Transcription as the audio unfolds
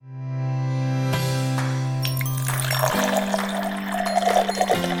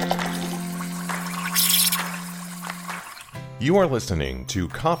You are listening to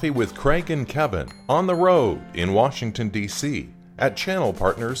Coffee with Craig and Kevin on the road in Washington, D.C. at Channel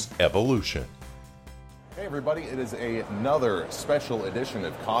Partners Evolution. Hey everybody, it is another special edition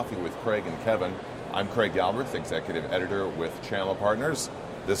of Coffee with Craig and Kevin. I'm Craig Galbraith, Executive Editor with Channel Partners.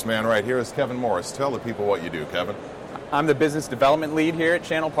 This man right here is Kevin Morris. Tell the people what you do, Kevin. I'm the Business Development Lead here at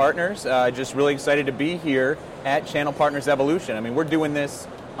Channel Partners. Just really excited to be here at Channel Partners Evolution. I mean, we're doing this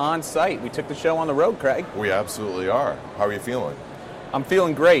on site. We took the show on the road, Craig. We absolutely are. How are you feeling? I'm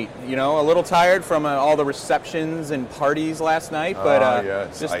feeling great. You know, a little tired from all the receptions and parties last night, but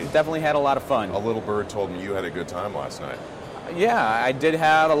yes. Definitely had a lot of fun. A little bird told me you had a good time last night. Yeah, I did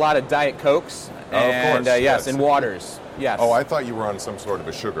have a lot of Diet Cokes and of course, yes, and waters. Yes. Oh, I thought you were on some sort of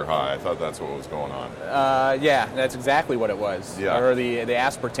a sugar high. I thought that's what was going on. Yeah, that's exactly what it was. Yeah. Or the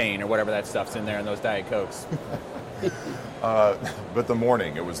aspartame or whatever that stuff's in there in those Diet Cokes. But the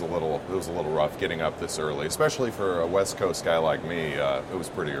morning, it was a little rough getting up this early, especially for a West Coast guy like me. It was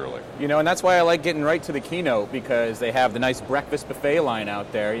pretty early. You know, and that's why I like getting right to the keynote, because they have the nice breakfast buffet line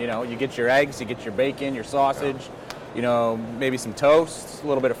out there. You know, you get your eggs, you get your bacon, your sausage, you know, maybe some toast, a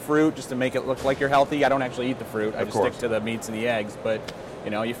little bit of fruit just to make it look like you're healthy. I don't actually eat the fruit. I just stick to the meats and the eggs, but,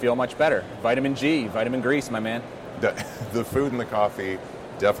 you know, you feel much better. Vitamin G, vitamin grease, my man. The food and the coffee,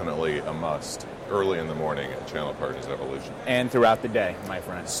 definitely a must early in the morning at Channel Partners Evolution. And throughout the day, my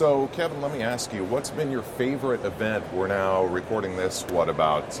friend. So, Kevin, let me ask you, what's been your favorite event? We're now recording this,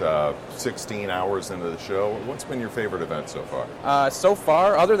 about 16 hours into the show. What's been your favorite event so far? So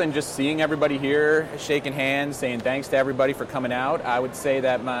far, other than just seeing everybody here, shaking hands, saying thanks to everybody for coming out, I would say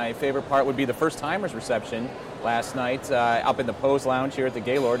that my favorite part would be the first-timers reception last night up in the Pose Lounge here at the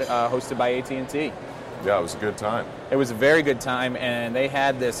Gaylord, hosted by AT&T. Yeah, it was a good time. It was a very good time, and they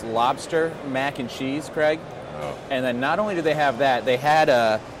had this lobster mac and cheese, Craig. Oh. And then not only did they have that, they had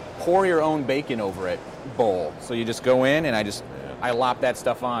a pour your own bacon over it bowl. So you just go in, and I lop that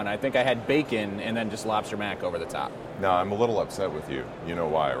stuff on. I think I had bacon and then just lobster mac over the top. Now, I'm a little upset with you. You know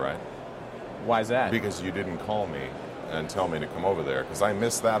why, right? Why is that? Because you didn't call me and tell me to come over there, because I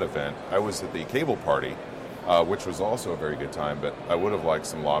missed that event. I was at the cable party, which was also a very good time, but I would have liked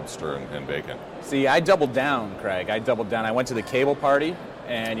some lobster and bacon. See, I doubled down, Craig. I doubled down. I went to the cable party,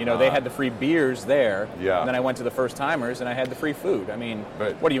 and, you know, they had the free beers there. Yeah. And then I went to the first-timers, and I had the free food. I mean,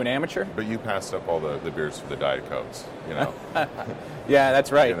 what are you, an amateur? But you passed up all the beers for the Diet Cokes, you know. Yeah,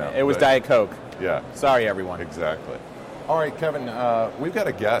 that's right. You know, it was Diet Coke. Yeah. Sorry, everyone. Exactly. All right, Kevin, we've got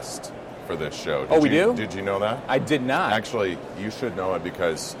a guest for this show. We do? Did you know that? I did not. Actually, you should know it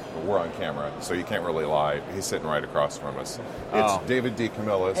because we're on camera, so you can't really lie. He's sitting right across from us. It's David D.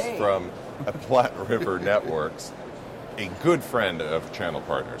 Camillus from Platte River Networks, a good friend of Channel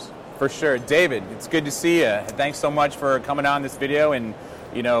Partners. For sure. David, it's good to see you. Thanks so much for coming on this video, and,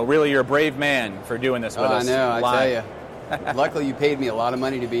 you know, really you're a brave man for doing this with us. I know, I live. tell you. Luckily, you paid me a lot of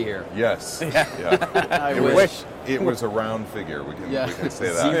money to be here. Yes. Yeah. I wish. It was a round figure. We can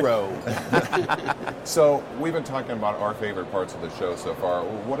say that. 0. So we've been talking about our favorite parts of the show so far.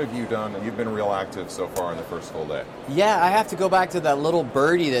 What have you done? You've been real active so far in the first full day. Yeah, I have to go back to that little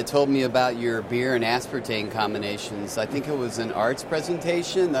birdie that told me about your beer and aspartame combinations. I think it was an arts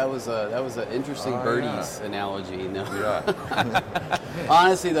presentation. That was an interesting birdie's analogy. No. Yeah.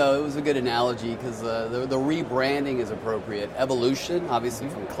 Honestly, though, it was a good analogy because the rebranding is appropriate. Evolution, obviously,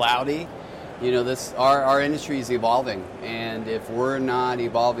 from cloudy. You know, our industry is evolving, and if we're not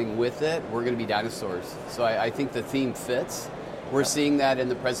evolving with it, we're going to be dinosaurs. So I think the theme fits. We're seeing that in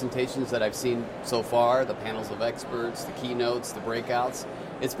the presentations that I've seen so far, the panels of experts, the keynotes, the breakouts.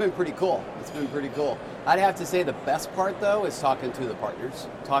 It's been pretty cool. I'd have to say the best part, though, is talking to the partners,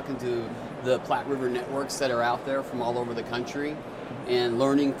 talking to the Platte River networks that are out there from all over the country, and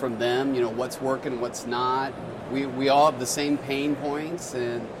learning from them, you know, what's working, what's not. We all have the same pain points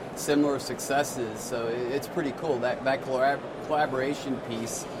and similar successes, so it's pretty cool. That collaboration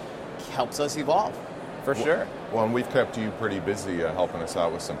piece helps us evolve. For sure. Well, and we've kept you pretty busy helping us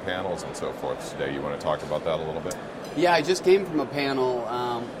out with some panels and so forth today. You want to talk about that a little bit? Yeah, I just came from a panel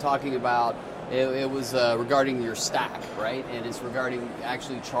talking about, it was regarding your stack, right? And it's regarding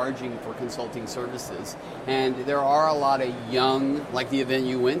actually charging for consulting services. And there are a lot of young, like the event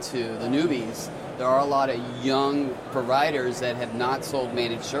you went to, the newbies, there are a lot of young providers that have not sold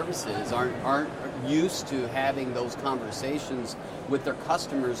managed services, aren't used to having those conversations with their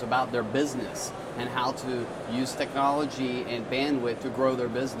customers about their business and how to use technology and bandwidth to grow their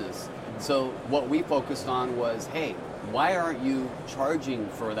business. So what we focused on was, hey, why aren't you charging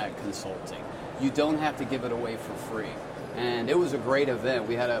for that consulting? You don't have to give it away for free. And it was a great event.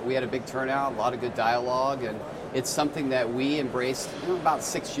 We had a big turnout, a lot of good dialogue, and it's something that we embraced about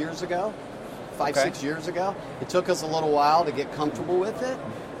 6 years ago. 5, 6 years ago. It took us a little while to get comfortable with it,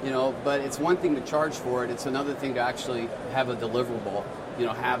 but it's one thing to charge for it. It's another thing to actually have a deliverable,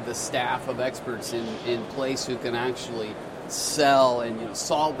 have the staff of experts in place who can actually sell and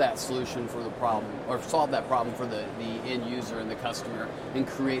solve that solution for the problem, or solve that problem for the end user and the customer, and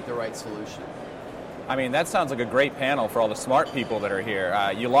create the right solution. I mean, that sounds like a great panel for all the smart people that are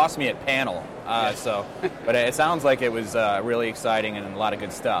here. You lost me at panel, but it sounds like it was really exciting and a lot of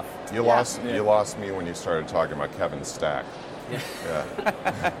good stuff. You lost me when you started talking about Kevin Stack.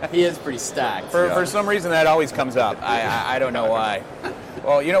 Yeah. He is pretty stacked. For some reason, that always comes up. I don't know why.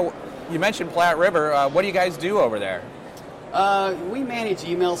 Well, you mentioned Platte River. What do you guys do over there? We manage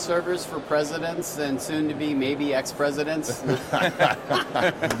email servers for presidents and soon to be maybe ex-presidents.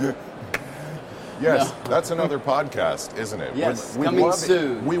 Yes, that's another podcast, isn't it? Yes, coming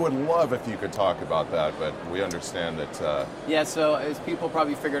soon. We would love if you could talk about that, but we understand that... Yeah, so as people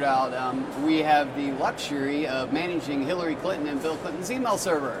probably figured out, we have the luxury of managing Hillary Clinton and Bill Clinton's email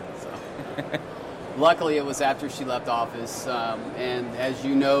server. So. Luckily, it was after she left office, and as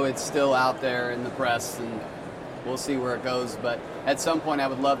you know, it's still out there in the press, and we'll see where it goes. But at some point, I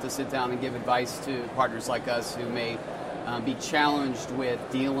would love to sit down and give advice to partners like us who may be challenged with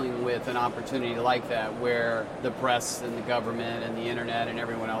dealing with an opportunity like that, where the press and the government and the internet and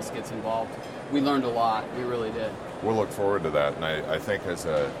everyone else gets involved. We learned a lot. We really did. We'll look forward to that. And I think as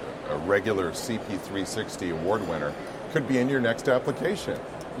a regular CP360 award winner, could be in your next application.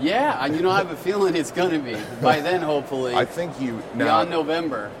 Yeah, I have a feeling it's going to be. By then, hopefully. I think beyond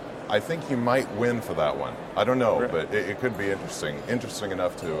November. I think you might win for that one. I don't know, but it could be interesting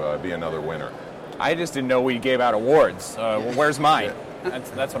enough to be another winner. I just didn't know we gave out awards. Where's mine?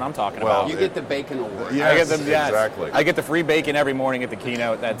 That's what I'm talking about. You get the bacon award. Yes, exactly. I get the free bacon every morning at the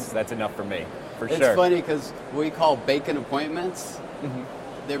keynote. That's enough for me, for sure. It's funny because we call bacon appointments. Mm-hmm.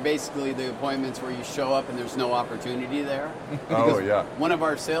 They're basically the appointments where you show up and there's no opportunity there. Oh, yeah. One of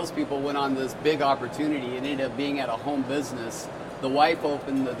our salespeople went on this big opportunity and ended up being at a home business. The wife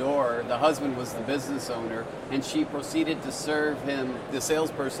opened the door, the husband was the business owner, and she proceeded to serve him, the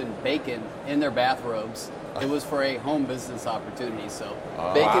salesperson, bacon in their bathrobes. It was for a home business opportunity, so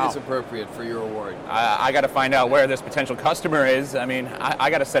bacon is appropriate for your award. I got to find out where this potential customer is. I mean, I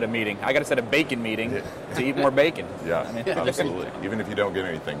got to set a meeting. I got to set a bacon meeting to eat more bacon. Yeah, absolutely. Even if you don't get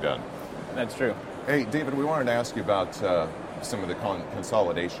anything done. That's true. Hey, David, we wanted to ask you about some of the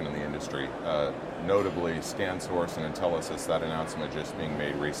consolidation in the industry, notably ScanSource and Intelisys, that announcement just being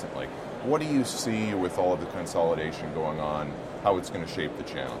made recently. What do you see with all of the consolidation going on, how it's going to shape the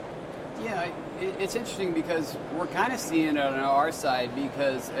channel? Yeah, it's interesting because we're kind of seeing it on our side,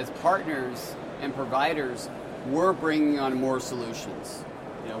 because as partners and providers, we're bringing on more solutions.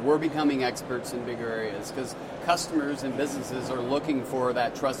 We're becoming experts in bigger areas because customers and businesses are looking for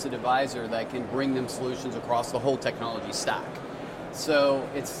that trusted advisor that can bring them solutions across the whole technology stack. So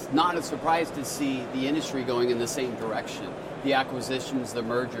it's not a surprise to see the industry going in the same direction, the acquisitions, the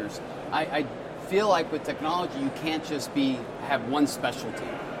mergers. I feel like with technology, you can't just have one specialty,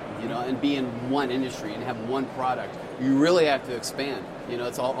 and be in one industry and have one product. You really have to expand.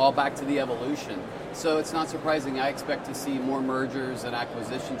 It's all back to the evolution. So it's not surprising. I expect to see more mergers and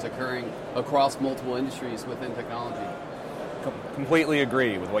acquisitions occurring across multiple industries within technology. Completely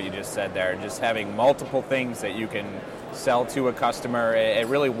agree with what you just said there. Just having multiple things that you can sell to a customer, it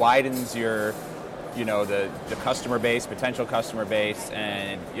really widens your, the customer base, potential customer base.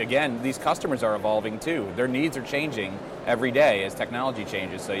 And again, these customers are evolving too. Their needs are changing every day as technology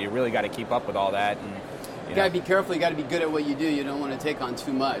changes. So you really got to keep up with all that. And you got to be careful. You got to be good at what you do. You don't want to take on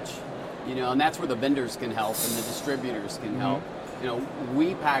too much. And that's where the vendors can help and the distributors can help.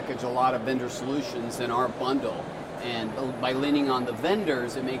 We package a lot of vendor solutions in our bundle, and by leaning on the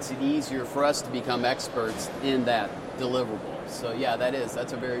vendors, it makes it easier for us to become experts in that deliverable. So yeah,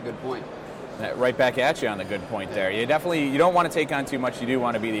 that's a very good point. Right back at you on the good point there. You don't want to take on too much. You do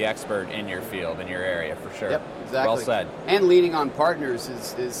want to be the expert in your field, in your area, for sure. Yep, exactly. Well said. And leaning on partners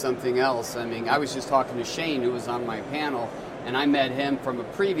is something else. I mean, I was just talking to Shane, who was on my panel, and I met him from a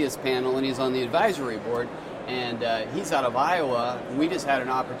previous panel, and he's on the advisory board, and he's out of Iowa. We just had an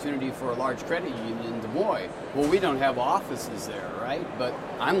opportunity for a large credit union in Des Moines. Well, we don't have offices there, right? But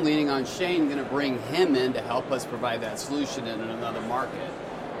I'm leaning on Shane, going to bring him in to help us provide that solution in another market.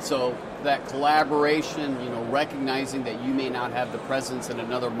 So that collaboration, recognizing that you may not have the presence in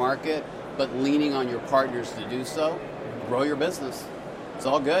another market, but leaning on your partners to do so, grow your business. It's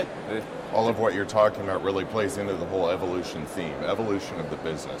all good. All of what you're talking about really plays into the whole evolution theme, evolution of the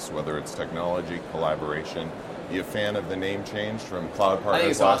business, whether it's technology, collaboration. You a fan of the name change from Cloud Partners? I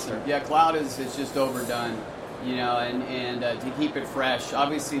think it's awesome. Yeah, Cloud is just overdone. and to keep it fresh.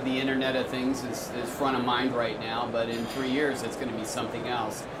 Obviously, the Internet of Things is front of mind right now, but in 3 years, it's going to be something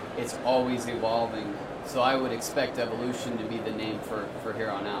else. It's always evolving. So I would expect Evolution to be the name for here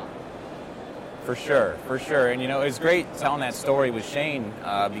on out. For sure. And, it was great telling that story with Shane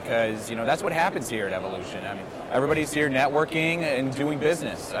because, that's what happens here at Evolution. I mean, everybody's here networking and doing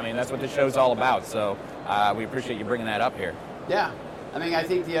business. I mean, that's what the show's all about. So we appreciate you bringing that up here. Yeah. I mean, I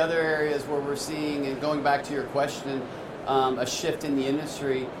think the other areas where we're seeing, and going back to your question, a shift in the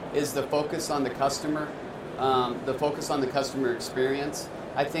industry is the focus on the customer, the focus on the customer experience.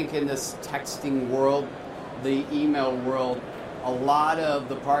 I think in this texting world, the email world, a lot of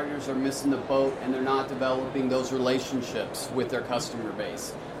the partners are missing the boat and they're not developing those relationships with their customer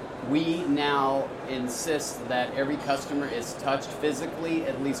base. We now insist that every customer is touched physically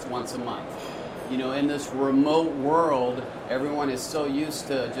at least once a month. In this remote world, everyone is so used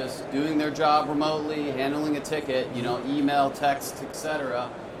to just doing their job remotely, handling a ticket, email, text, etc.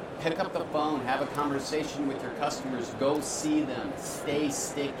 Pick up the phone, have a conversation with your customers, go see them, stay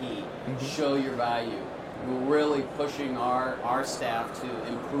sticky, show your value. We're really pushing our staff to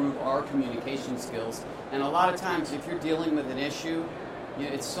improve our communication skills. And a lot of times, if you're dealing with an issue,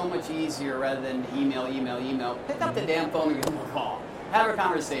 it's so much easier rather than email. Pick up the damn phone and give them a call. Have a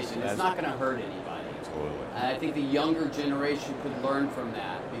conversation. It's not going to hurt anybody. Absolutely. And I think the younger generation could learn from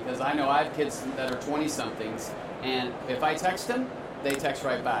that, because I know I have kids that are 20-somethings, and if I text them, they text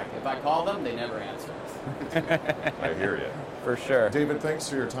right back. If I call them, they never answer. I hear you. For sure. David, thanks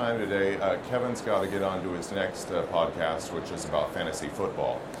for your time today. Kevin's got to get on to his next podcast, which is about fantasy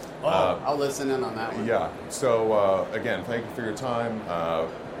football. I'll listen in on that one. Yeah. So, again, thank you for your time.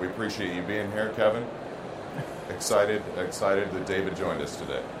 We appreciate you being here, Kevin. Excited that David joined us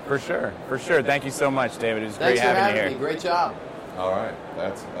today. For sure. Thank you so much, David. It was Thanks great having you for here. having me. Great job. All right.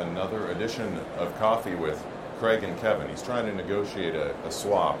 That's another edition of Coffee with Craig and Kevin. He's trying to negotiate a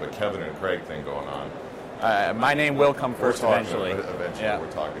swap, a Kevin and Craig thing going on. My name will come first eventually. Yeah.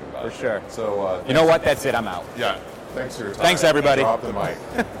 We're talking about it. For sure. So, you know what? That's it. I'm out. Yeah. Thanks for your time. Thanks, everybody. Drop the mic.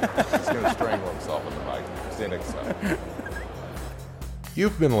 He's going to strangle himself on the mic. See you next time.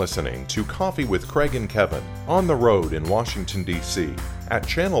 You've been listening to Coffee with Craig and Kevin on the road in Washington, D.C. at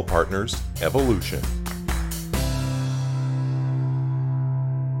Channel Partners Evolution.